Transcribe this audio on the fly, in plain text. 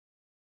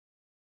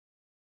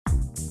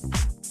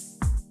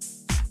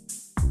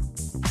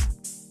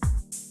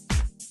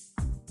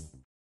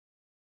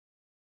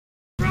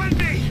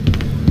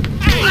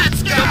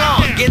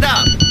it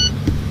up.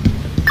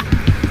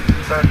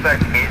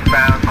 Suspect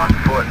eastbound on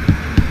foot.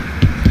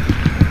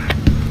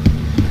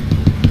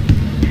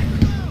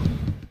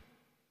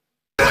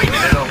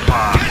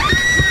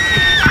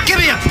 Give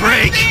me a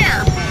break!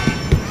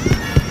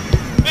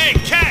 Hey,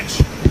 catch!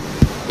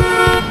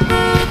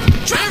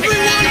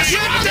 Everyone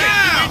get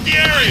down! The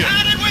area.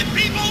 Had it with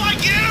people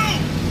like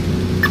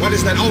you! Why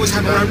does that always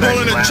happen when I'm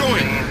rolling a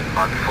joint?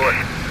 On foot.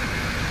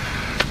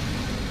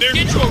 There,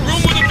 get you a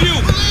room with a view!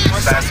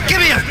 Give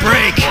me a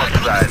break!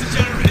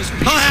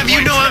 I'll have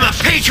you know I'm a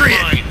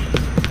patriot!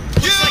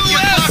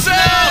 USA!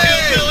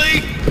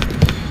 Hillbilly!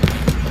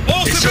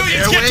 All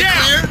civilians get down!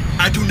 Clear?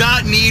 I do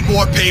not need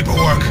more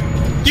paperwork.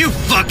 You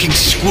fucking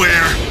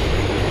square!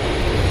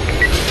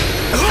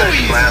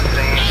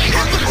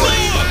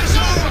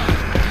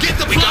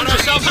 We got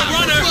ourselves a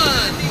runner!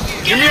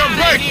 Give me a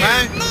break,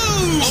 man.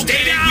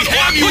 Stay down! We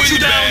have you in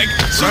the bag!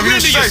 Surrender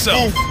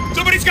yourself! Move.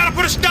 Somebody's gotta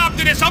put a stop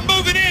to this! I'm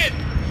moving in!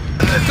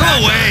 Go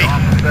away!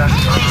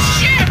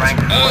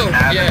 Oh,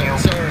 yeah,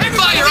 sorry.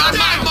 Fire on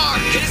my mark!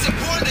 It is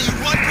important that you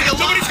run for your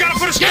life! Somebody's gotta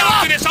put a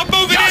stop to this! I'm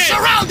moving in!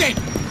 Surrounded!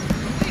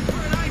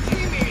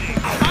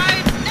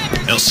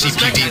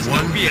 LCPD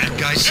 1, bad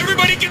guys.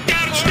 Everybody get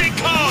down and stay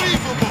calm!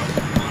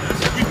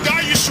 You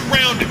got you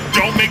surrounded!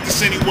 Don't make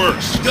this any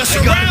worse! You're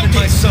surrounded!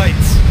 my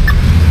sights.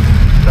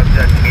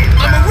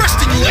 I'm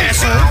arresting you,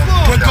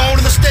 asshole! We're going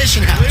to the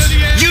station house.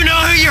 You know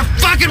who you're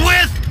fucking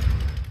with?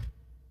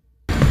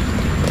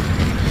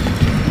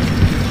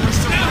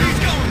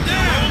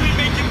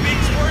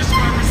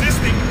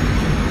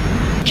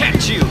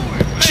 Catch you!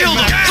 Chill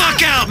the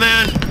fuck out,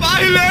 man!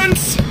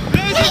 Violence!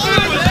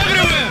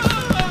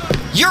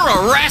 You're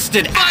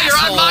arrested, Fire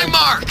asshole! on my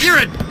mark! You're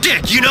a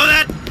dick, you know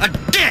that? A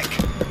dick!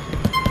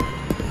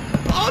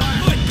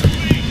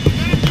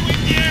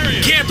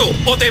 Quieto,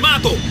 o te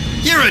mato!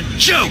 You're a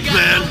joke,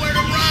 man!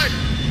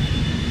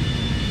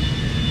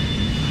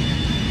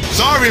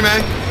 Sorry,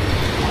 man.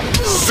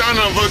 Son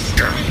of a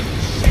gun.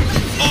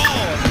 Oh,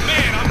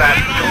 man, I'm That's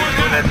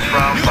 2 units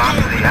from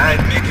Boxy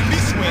Heights. making me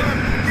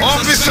sweat.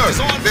 Officer,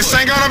 this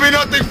ain't gonna be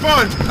nothing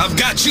fun. I've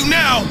got you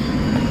now!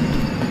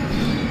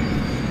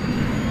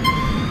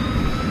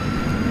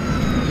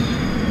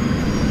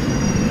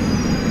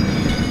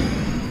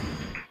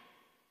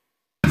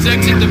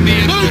 Exit the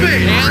vehicle. Move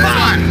it!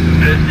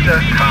 Mr.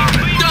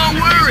 Common. Don't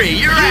worry,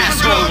 your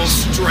asshole will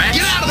stretch.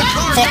 Get out of the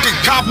car! Fucking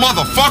cop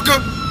motherfucker.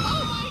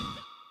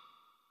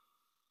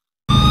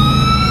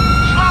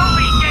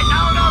 Slowly get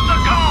out of the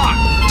car!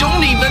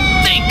 Don't even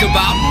think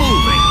about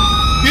moving.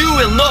 You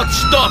will not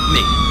stop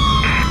me.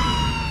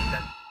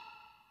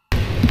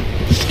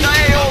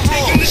 Stay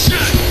over.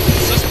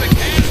 Suspect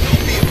has no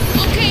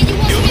vehicle. Okay, you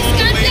want You're me to going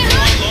scan away the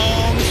for hood? a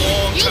long,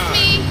 long Use time.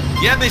 me.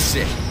 Let me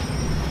see.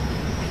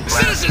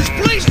 Citizens,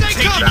 please stay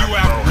calm! Taking you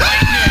out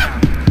right now!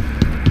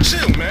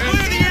 Chill, man.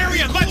 Clear the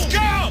area, let's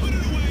go!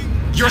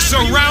 You're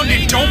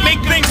surrounded, don't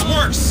make things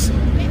worse!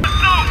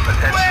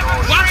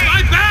 Watch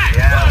my back!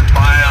 Yeah,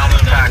 firearm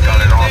attack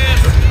on an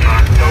officer.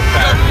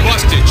 You're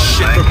busted,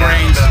 shit for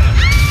brains!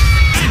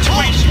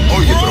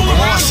 Oye, pero ¿cómo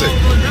va a ser?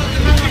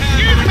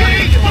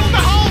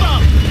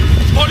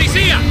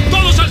 ¡Policía!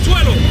 ¡Todos al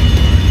suelo!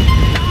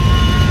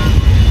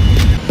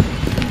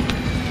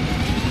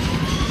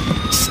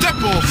 Step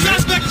off, man.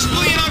 Suspect is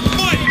fleeing on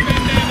foot!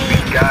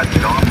 We got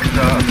an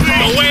officer.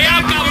 No way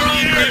out,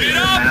 Cameron! Give it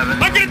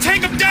up! I'm gonna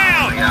take him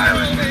down!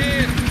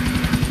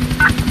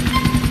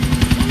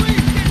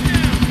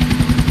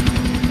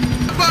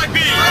 FIB!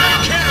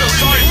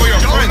 Sorry for your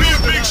Don't friends. be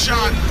a big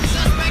shot!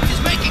 Suspect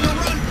is making a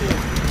run for it.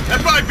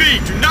 FIB,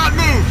 do not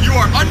move! You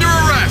are under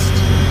arrest!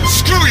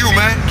 Screw you,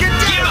 man. Get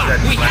up!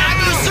 We have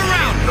you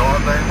surrounded.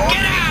 Northern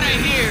Get out of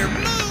here!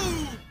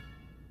 Move!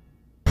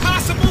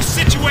 Possible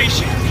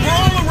situation. We're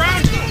all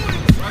around you.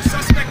 Our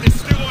suspect is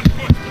still on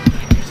foot.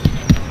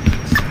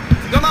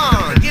 Come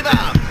on, give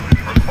up!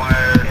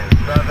 required in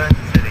Southern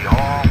City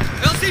Hall.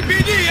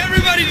 LCPD,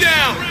 everybody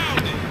down!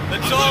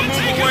 Let's all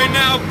move away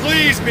now,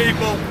 please,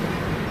 people.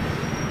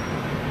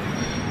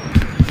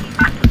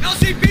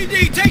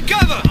 LCPD, take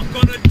cover! I'm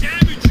gonna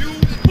damage you.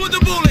 Put the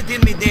bullet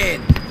in me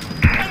then.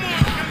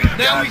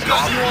 Now we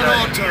got you on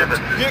our terms.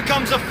 Here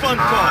comes the fun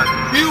part.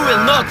 You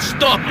will not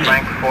stop me.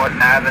 Frankfort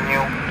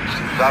Avenue,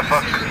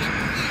 Suffolk.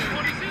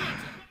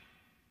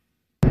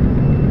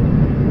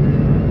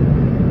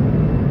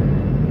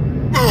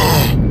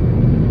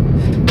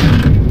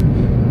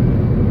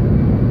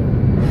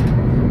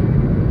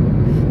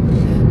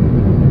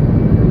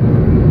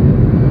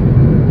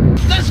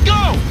 Let's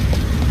go!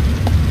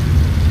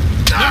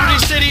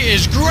 Liberty City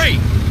is great!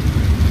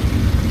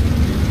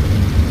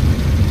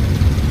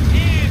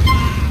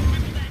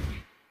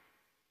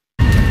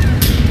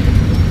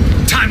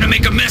 Time to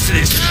make a mess of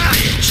this!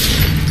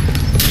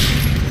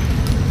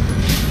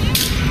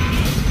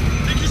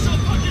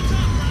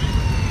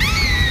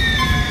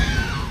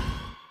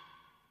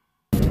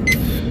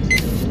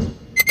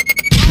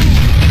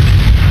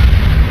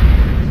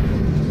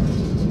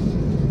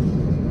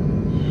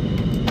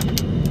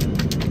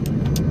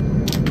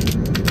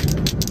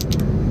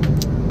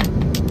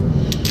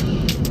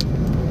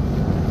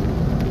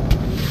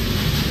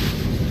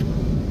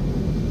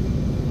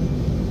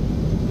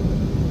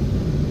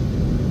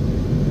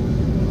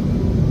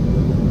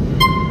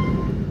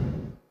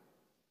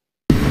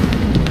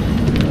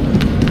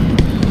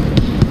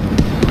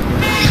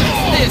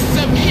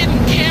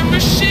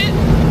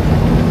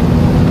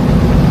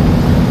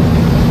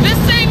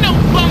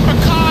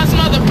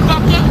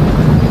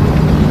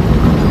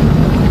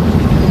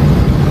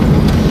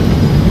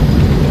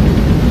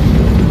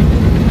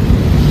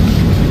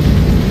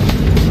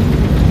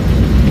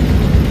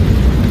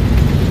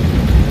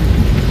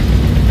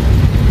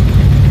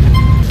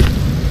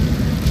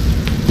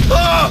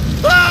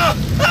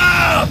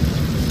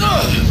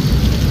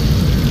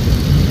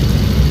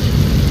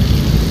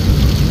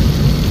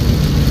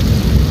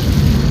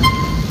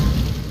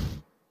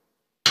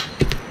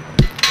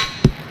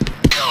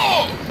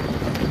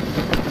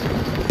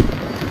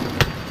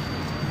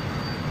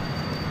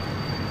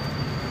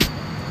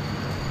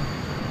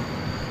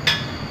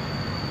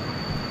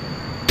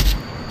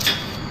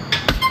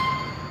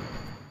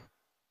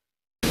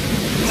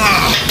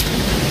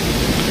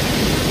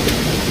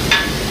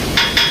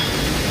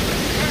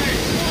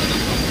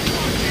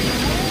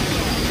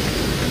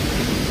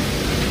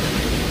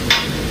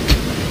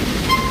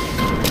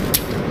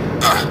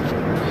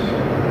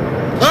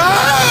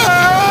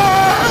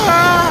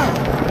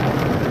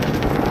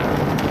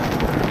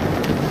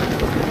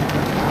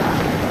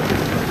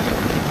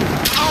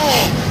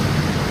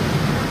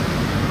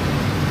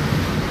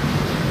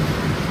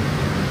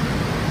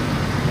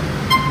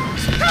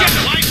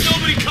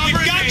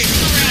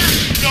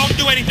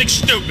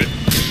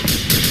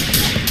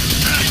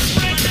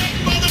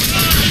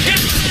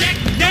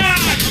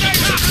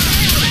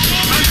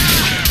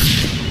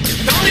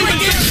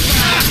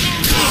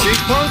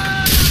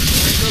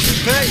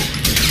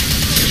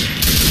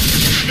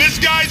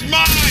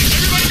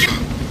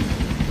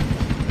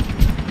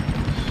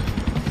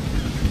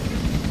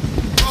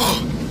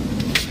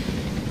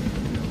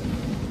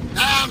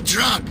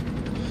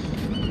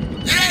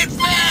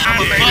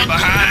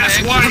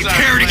 why you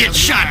care to get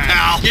shot,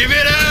 pal. Give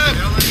it up!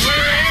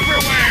 We're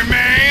everywhere,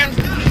 man!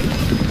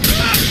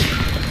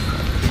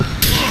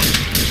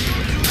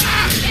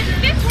 If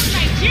this were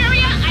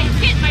Nigeria, I'd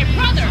hit my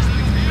brother.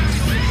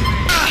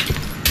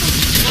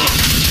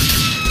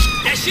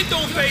 That shit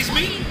don't faze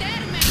me.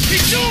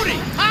 He's shooting!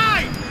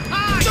 Hi!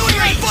 Shooting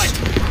right foot!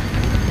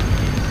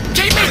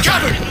 Keep me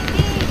covered!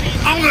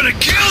 I'm gonna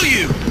kill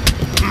you!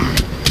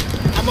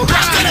 I'm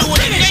arrested in the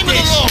name of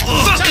the law!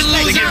 Fucking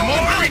loser!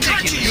 More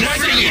ridiculous. You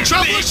might be in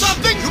trouble or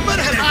something? You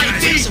better have a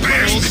ID,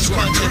 bears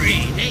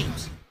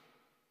names.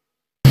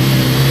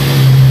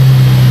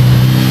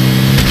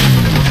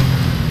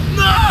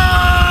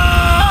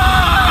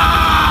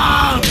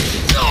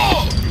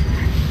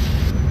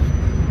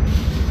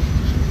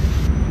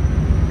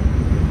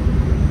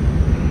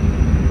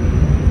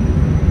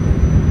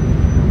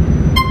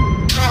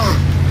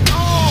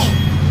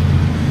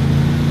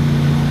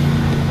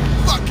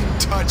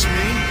 Touch me.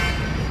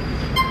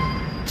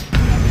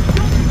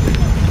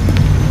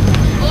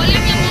 Hola,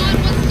 mi amor,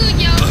 what's good,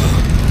 yo?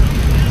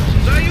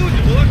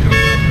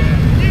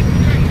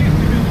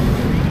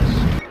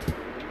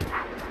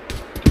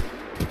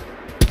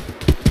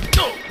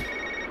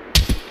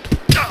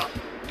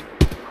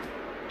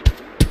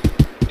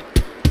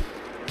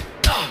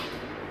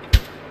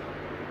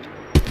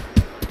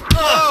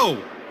 Oh!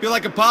 Feel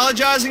like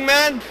apologizing,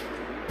 man?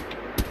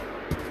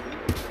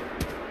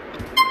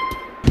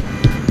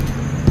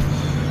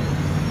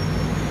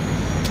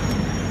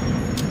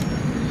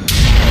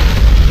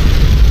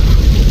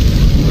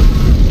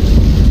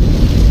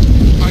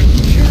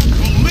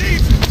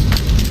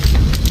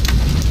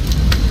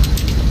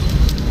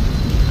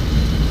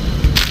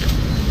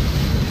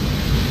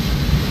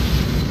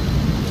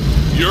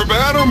 Your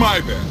bad or my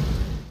bad?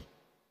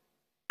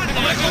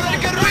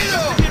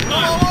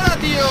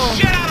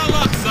 Get out of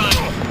luck, son.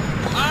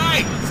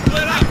 Alright,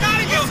 split up.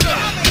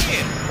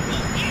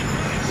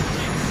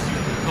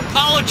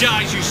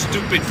 Apologize, you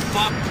stupid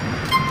fuck.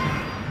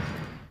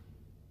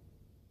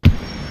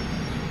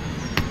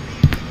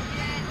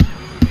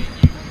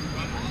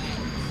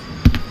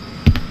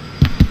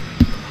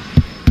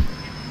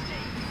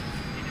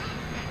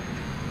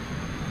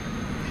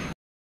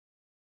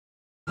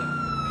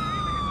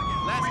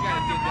 Last guy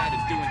that did that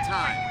is doing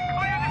time.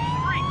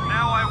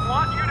 Now I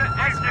want you to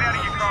exit out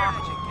of your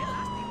car.